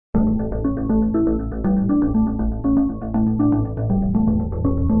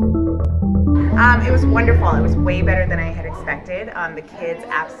It was wonderful. It was way better than I had expected. The kids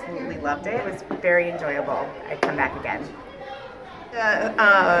absolutely loved it. It was very enjoyable. I'd come back again.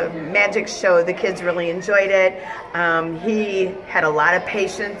 The magic show, the kids really enjoyed it. He had a lot of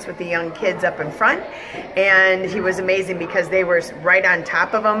patience with the young kids up in front, and he was amazing because they were right on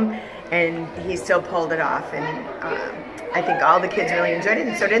top of him, and he still pulled it off. And I think all the kids really enjoyed it,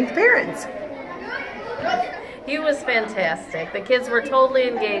 and so did the parents. He was fantastic. The kids were totally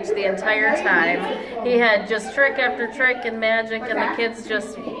engaged the entire time. He had just trick after trick and magic, and the kids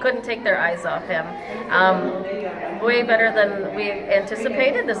just couldn't take their eyes off him. Way better than we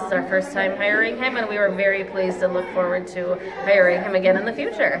anticipated. This is our first time hiring him, and we were very pleased and look forward to hiring him again in the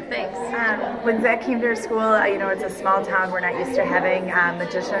future. Thanks. When Zach came to our school, it's a small town. We're not used to having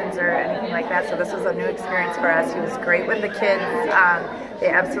magicians or anything like that, so this was a new experience for us. He was great with the kids. They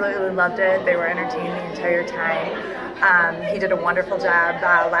absolutely loved it. They were entertained the entire time. He did a wonderful job.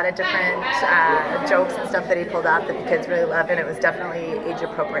 A lot of different jokes and stuff that he pulled off that the kids really loved, and it was definitely age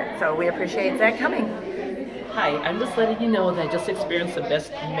appropriate. So we appreciate Zach coming. Hi, I'm just letting you know that I just experienced the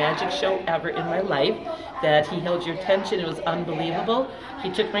best magic show ever in my life, that he held your attention. It was unbelievable. He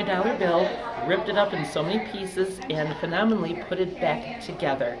took my dollar bill, ripped it up in so many pieces, and phenomenally put it back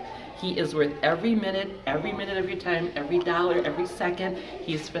together. He is worth every minute of your time, every dollar, every second.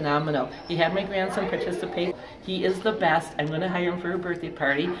 He's phenomenal. He had my grandson participate. He is the best. I'm going to hire him for a birthday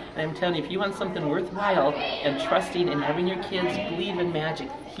party. And I'm telling you, if you want something worthwhile and trusting and having your kids believe in magic,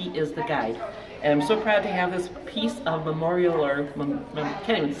 he is the guy. And I'm so proud to have this piece of memorial, or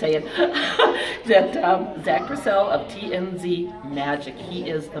can't even say it, that Zach Purcell of TNZ Magic. He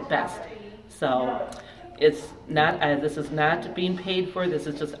is the best. So it's not, this is not being paid for. This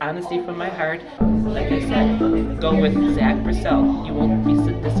is just honesty from my heart. Like I said, go with Zach Purcell. You won't be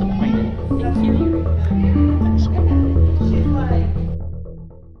disappointed.